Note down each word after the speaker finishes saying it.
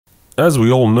As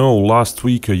we all know, last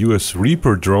week a US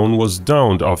Reaper drone was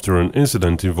downed after an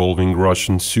incident involving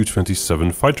Russian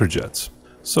Su-27 fighter jets.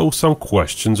 So some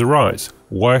questions arise.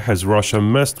 Why has Russia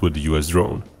messed with the US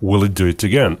drone? Will it do it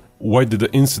again? Why did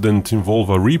the incident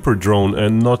involve a Reaper drone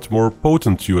and not more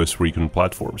potent US recon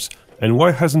platforms? And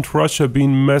why hasn't Russia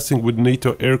been messing with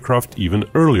NATO aircraft even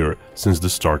earlier, since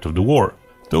the start of the war?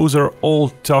 Those are all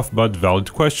tough but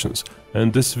valid questions,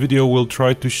 and this video will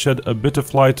try to shed a bit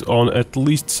of light on at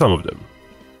least some of them.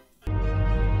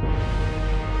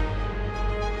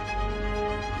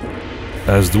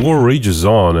 As the war rages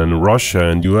on and Russia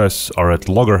and US are at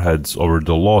loggerheads over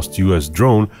the lost US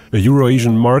drone, the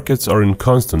Euro-Asian markets are in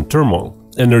constant turmoil.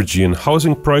 Energy and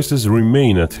housing prices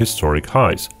remain at historic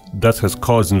highs. That has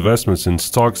caused investments in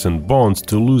stocks and bonds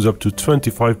to lose up to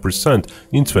 25%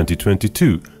 in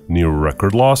 2022, near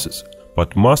record losses.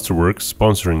 But Masterworks,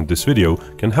 sponsoring this video,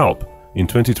 can help. In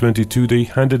 2022 they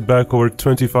handed back over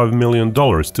 $25 million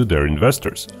to their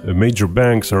investors. Major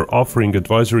banks are offering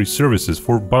advisory services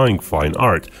for buying fine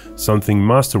art, something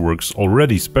Masterworks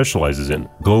already specializes in.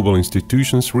 Global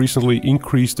institutions recently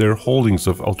increased their holdings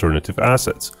of alternative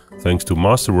assets. Thanks to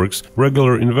Masterworks,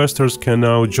 regular investors can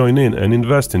now join in and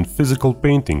invest in physical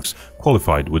paintings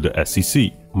qualified with the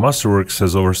SEC. Masterworks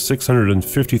has over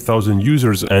 650,000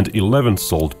 users and 11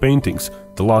 sold paintings.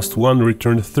 The last one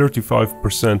returned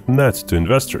 35% net to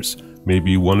investors,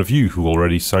 maybe one of you who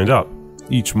already signed up.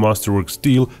 Each Masterworks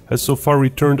deal has so far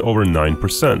returned over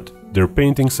 9%. Their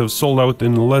paintings have sold out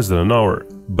in less than an hour,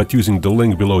 but using the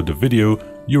link below the video,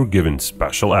 you're given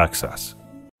special access.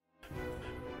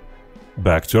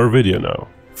 Back to our video now.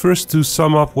 First, to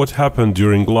sum up what happened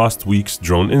during last week's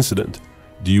drone incident.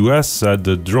 The US said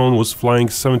the drone was flying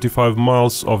 75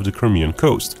 miles off the Crimean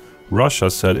coast. Russia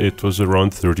said it was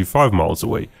around 35 miles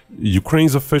away.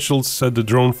 Ukraine's officials said the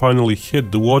drone finally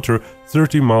hit the water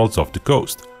 30 miles off the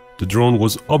coast. The drone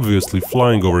was obviously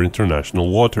flying over international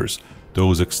waters.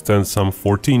 Those extend some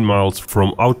 14 miles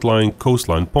from outlying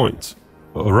coastline points.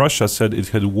 Russia said it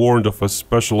had warned of a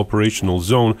special operational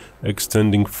zone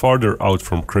extending farther out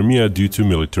from Crimea due to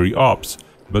military ops.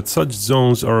 But such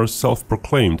zones are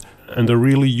self-proclaimed and are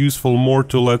really useful more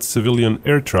to let civilian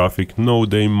air traffic know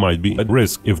they might be at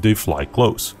risk if they fly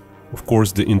close. Of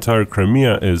course, the entire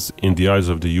Crimea is, in the eyes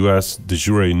of the US, de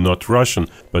jure not Russian,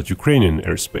 but Ukrainian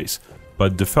airspace.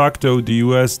 But de facto, the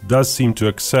US does seem to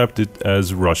accept it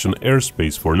as Russian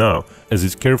airspace for now, as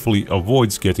it carefully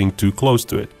avoids getting too close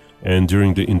to it. And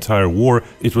during the entire war,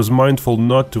 it was mindful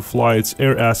not to fly its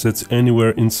air assets anywhere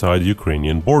inside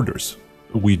Ukrainian borders.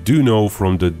 We do know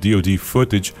from the DoD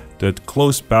footage that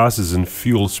close passes and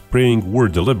fuel spraying were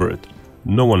deliberate.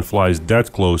 No one flies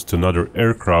that close to another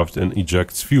aircraft and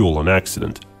ejects fuel on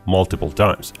accident, multiple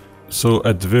times. So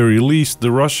at the very least,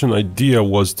 the Russian idea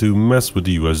was to mess with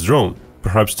the US drone,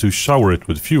 perhaps to shower it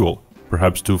with fuel,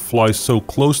 perhaps to fly so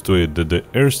close to it that the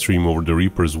airstream over the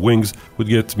Reaper's wings would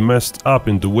get messed up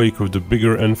in the wake of the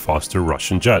bigger and faster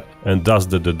Russian jet, and thus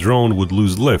that the drone would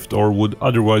lose lift or would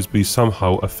otherwise be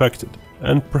somehow affected,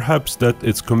 and perhaps that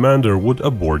its commander would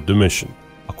abort the mission.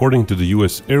 According to the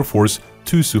US Air Force,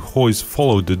 2 Sukhois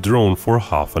followed the drone for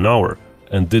half an hour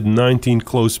and did 19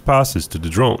 close passes to the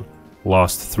drone.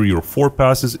 Last 3 or 4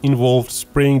 passes involved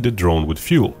spraying the drone with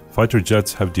fuel. Fighter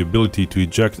jets have the ability to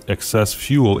eject excess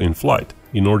fuel in flight.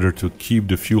 In order to keep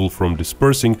the fuel from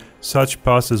dispersing, such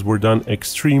passes were done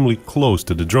extremely close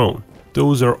to the drone.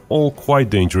 Those are all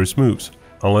quite dangerous moves.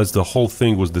 Unless the whole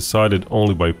thing was decided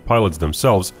only by pilots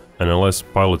themselves, and unless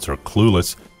pilots are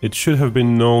clueless, it should have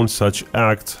been known such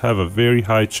acts have a very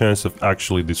high chance of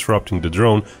actually disrupting the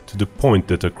drone to the point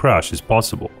that a crash is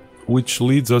possible. Which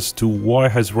leads us to why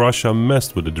has Russia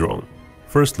messed with the drone?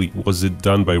 Firstly, was it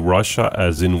done by Russia,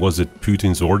 as in was it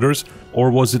Putin's orders,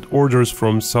 or was it orders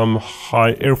from some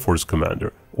high Air Force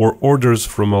commander, or orders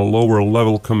from a lower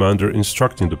level commander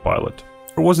instructing the pilot?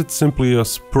 Or was it simply a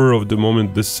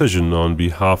spur-of-the-moment decision on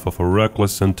behalf of a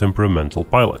reckless and temperamental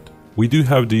pilot? We do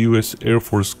have the US Air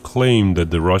Force claim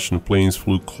that the Russian planes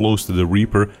flew close to the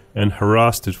Reaper and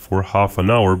harassed it for half an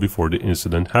hour before the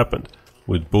incident happened.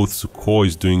 With both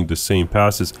Sukhois doing the same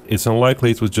passes, it's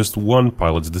unlikely it was just one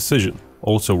pilot's decision.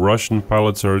 Also, Russian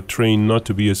pilots are trained not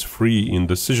to be as free in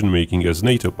decision-making as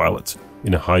NATO pilots.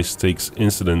 In a high-stakes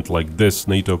incident like this,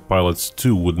 NATO pilots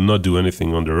too would not do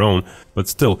anything on their own, but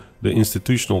still, the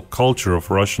institutional culture of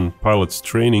Russian pilots'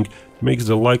 training makes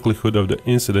the likelihood of the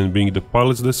incident being the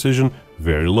pilot's decision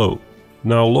very low.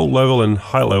 Now, low-level and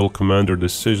high-level commander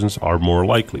decisions are more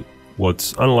likely.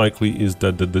 What's unlikely is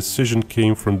that the decision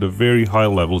came from the very high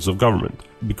levels of government,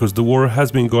 because the war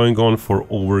has been going on for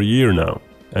over a year now.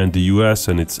 and the US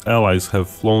and its allies have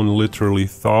flown literally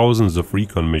thousands of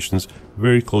recon missions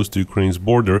very close to Ukraine's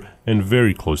border and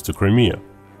very close to Crimea.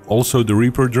 Also, the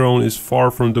Reaper drone is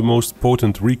far from the most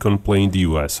potent recon plane the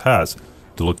US has.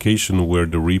 The location where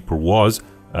the Reaper was,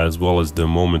 as well as the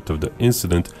moment of the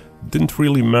incident, didn't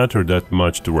really matter that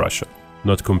much to Russia,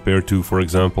 not compared to, for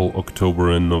example,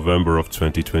 October and November of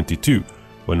 2022,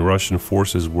 when Russian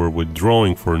forces were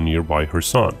withdrawing for nearby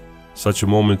Kherson. Such a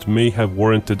moment may have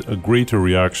warranted a greater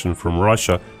reaction from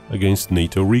Russia against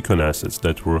NATO recon assets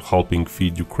that were helping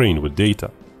feed Ukraine with data.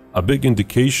 A big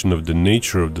indication of the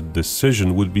nature of the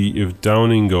decision would be if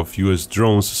downing of US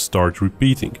drones start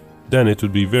repeating. Then it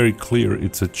would be very clear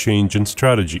it's a change in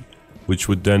strategy, which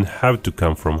would then have to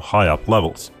come from high up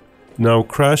levels. Now,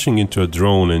 crashing into a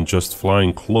drone and just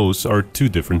flying close are two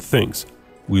different things.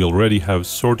 We already have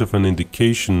sort of an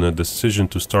indication a decision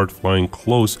to start flying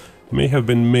close may have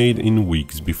been made in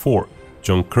weeks before.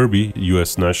 John Kirby,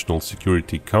 US National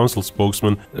Security Council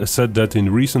spokesman, said that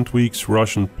in recent weeks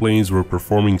Russian planes were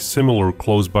performing similar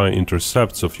close-by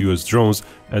intercepts of US drones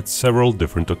at several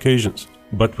different occasions,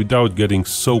 but without getting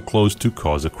so close to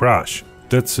cause a crash.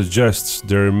 That suggests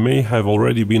there may have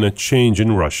already been a change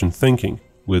in Russian thinking,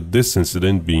 with this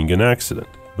incident being an accident,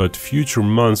 but future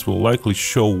months will likely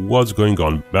show what's going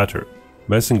on better.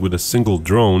 Messing with a single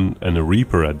drone, and a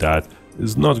Reaper at that,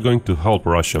 is not going to help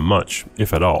Russia much,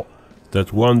 if at all.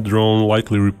 That one drone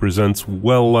likely represents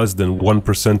well less than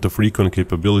 1% of recon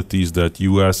capabilities that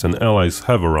US and allies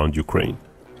have around Ukraine.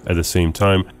 At the same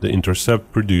time, the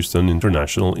intercept produced an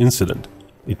international incident.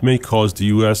 It may cause the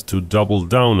US to double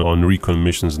down on recon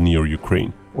missions near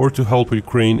Ukraine, or to help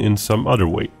Ukraine in some other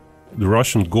way. The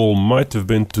Russian goal might have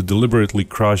been to deliberately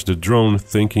crash the drone,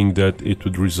 thinking that it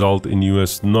would result in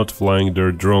US not flying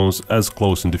their drones as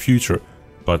close in the future.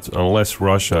 But unless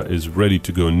Russia is ready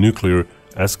to go nuclear,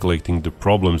 escalating the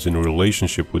problems in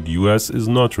relationship with the US is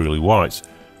not really wise.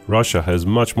 Russia has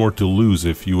much more to lose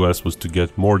if US was to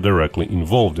get more directly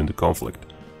involved in the conflict.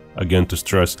 Again, to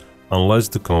stress, unless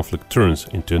the conflict turns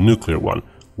into a nuclear one,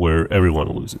 where everyone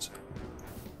loses.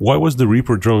 Why was the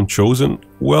Reaper drone chosen?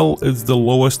 Well, it's the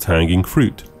lowest hanging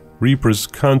fruit. Reapers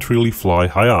can't really fly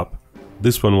high up.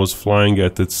 This one was flying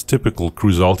at its typical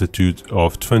cruise altitude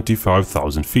of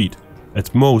 25,000 feet.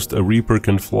 At most, a Reaper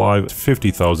can fly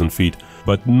 50,000 feet,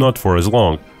 but not for as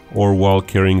long, or while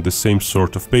carrying the same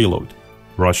sort of payload.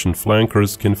 Russian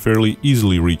flankers can fairly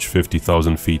easily reach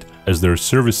 50,000 feet, as their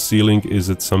service ceiling is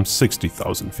at some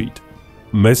 60,000 feet.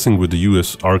 Messing with the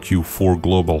US RQ-4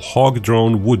 Global Hawk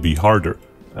drone would be harder,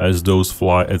 as those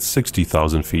fly at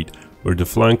 60,000 feet, where the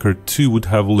flanker too would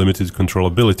have limited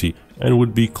controllability and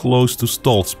would be close to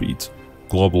stall speeds.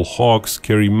 Global Hawks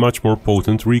carry much more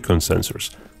potent recon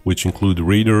sensors, which include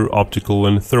radar, optical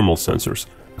and thermal sensors,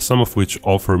 some of which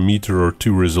offer meter or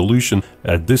two resolution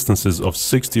at distances of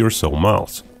 60 or so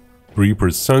miles.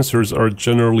 Reaper's sensors are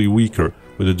generally weaker,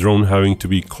 with the drone having to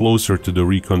be closer to the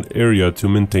recon area to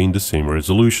maintain the same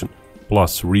resolution.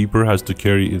 Plus, Reaper has to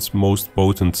carry its most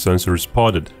potent sensor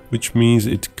spotted, which means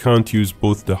it can't use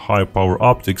both the high-power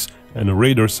optics and a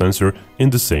radar sensor in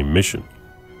the same mission.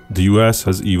 The US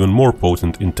has even more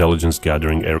potent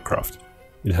intelligence-gathering aircraft.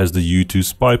 It has the U-2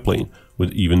 spy plane,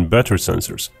 with even better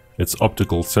sensors. Its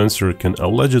optical sensor can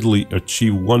allegedly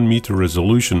achieve 1 meter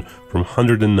resolution from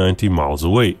 190 miles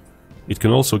away. It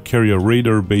can also carry a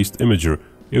radar-based imager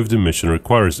if the mission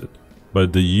requires it.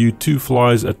 But the U-2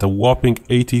 flies at a whopping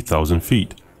 80,000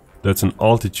 feet. That's an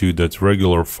altitude that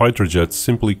regular fighter jets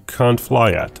simply can't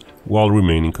fly at, while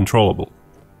remaining controllable.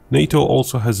 NATO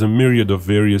also has a myriad of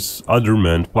various other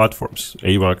manned platforms,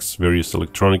 AWACS, various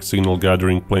electronic signal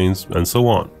gathering planes, and so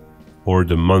on. For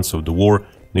the months of the war,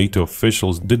 NATO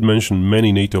officials did mention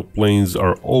many NATO planes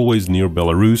are always near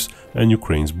Belarus and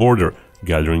Ukraine's border,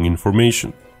 gathering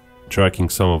information. Tracking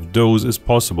some of those is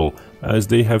possible, as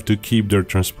they have to keep their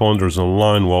transponders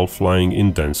online while flying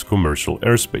in dense commercial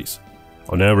airspace.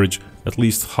 On average, at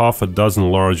least half a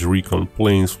dozen large recon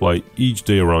planes fly each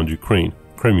day around Ukraine,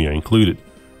 Crimea included.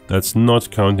 That's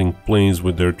not counting planes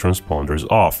with their transponders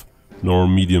off, nor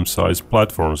medium-sized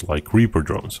platforms like Reaper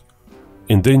drones.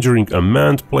 Endangering a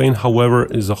manned plane, however,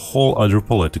 is a whole other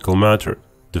political matter.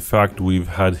 The fact we've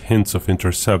had hints of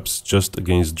intercepts just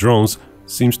against drones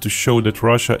seems to show that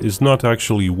Russia is not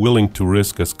actually willing to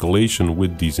risk escalation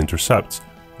with these intercepts,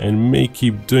 and may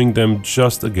keep doing them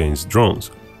just against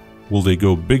drones. Will they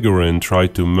go bigger and try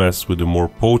to mess with the more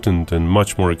potent and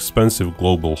much more expensive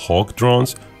Global Hawk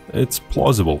drones? It's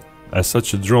plausible, as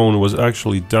such a drone was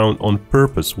actually downed on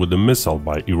purpose with a missile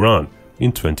by Iran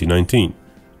in 2019.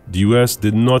 The US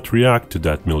did not react to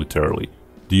that militarily.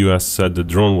 The US said the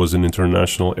drone was in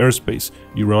international airspace.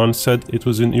 Iran said it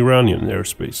was in Iranian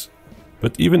airspace.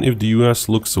 But even if the US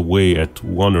looks away at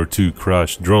 1 or 2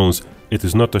 crashed drones, it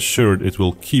is not assured it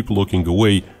will keep looking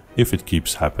away if it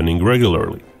keeps happening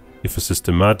regularly. If a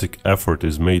systematic effort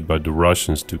is made by the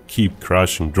Russians to keep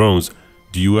crashing drones,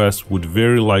 the US would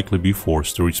very likely be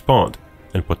forced to respond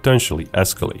and potentially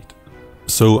escalate.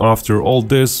 So after all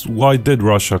this, why did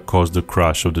Russia cause the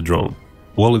crash of the drone?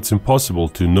 Well, it's impossible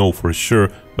to know for sure,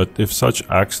 but if such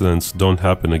accidents don't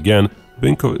happen again,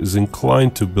 Binkov is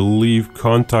inclined to believe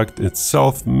contact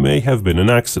itself may have been an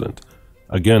accident.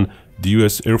 Again, the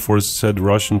US Air Force said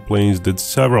Russian planes did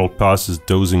several passes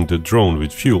dosing the drone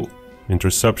with fuel.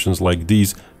 Interceptions like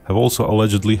these have also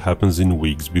allegedly happened in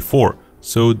weeks before,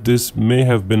 so this may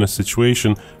have been a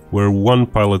situation where one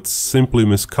pilot simply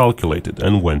miscalculated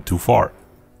and went too far,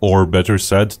 or better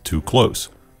said, too close.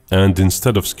 And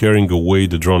instead of scaring away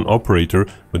the drone operator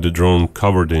with the drone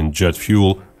covered in jet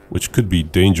fuel, which could be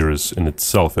dangerous in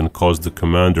itself and cause the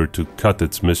commander to cut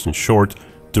its mission short,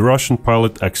 the Russian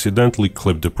pilot accidentally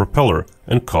clipped the propeller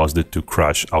and caused it to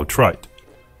crash outright.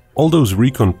 All those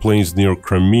recon planes near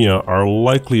Crimea are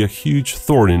likely a huge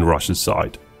thorn in Russia's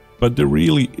side, but there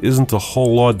really isn't a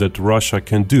whole lot that Russia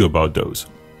can do about those.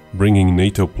 Bringing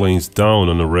NATO planes down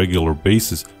on a regular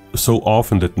basis so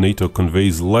often that NATO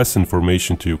conveys less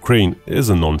information to Ukraine is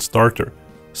a non-starter.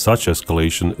 Such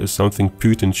escalation is something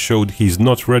Putin showed he's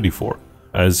not ready for,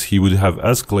 as he would have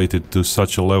escalated to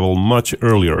such a level much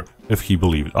earlier if he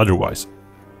believed otherwise.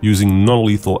 Using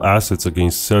non-lethal assets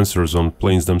against sensors on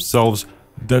planes themselves,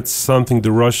 that's something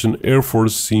the Russian Air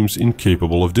Force seems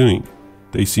incapable of doing.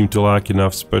 They seem to lack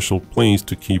enough special planes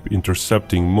to keep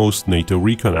intercepting most NATO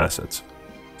recon assets.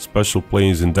 Special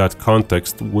planes in that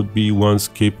context would be ones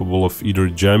capable of either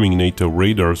jamming NATO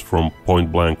radars from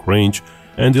point-blank range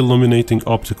and illuminating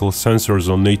optical sensors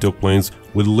on NATO planes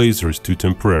with lasers to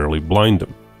temporarily blind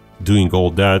them. Doing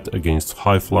all that against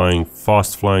high-flying,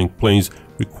 fast-flying planes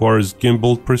requires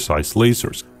gimbaled precise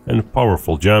lasers and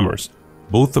powerful jammers.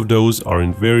 Both of those are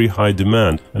in very high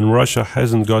demand, and Russia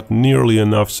hasn't got nearly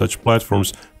enough such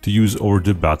platforms to use over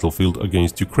the battlefield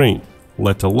against Ukraine,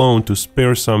 let alone to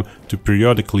spare some to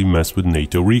periodically mess with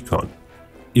NATO recon.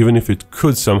 Even if it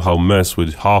could somehow mess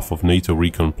with half of NATO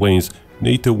recon planes,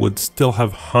 NATO would still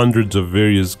have hundreds of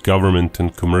various government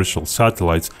and commercial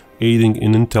satellites aiding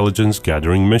in intelligence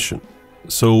gathering mission.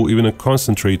 So even a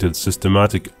concentrated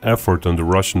systematic effort on the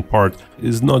Russian part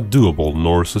is not doable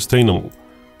nor sustainable,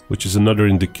 which is another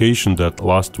indication that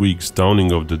last week's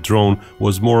downing of the drone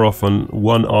was more of an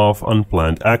one-off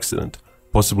unplanned accident,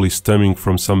 possibly stemming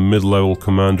from some mid-level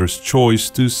commander's choice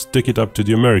to stick it up to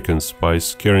the Americans by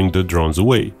scaring the drones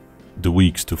away. The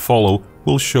weeks to follow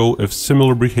will show if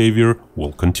similar behavior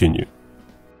will continue.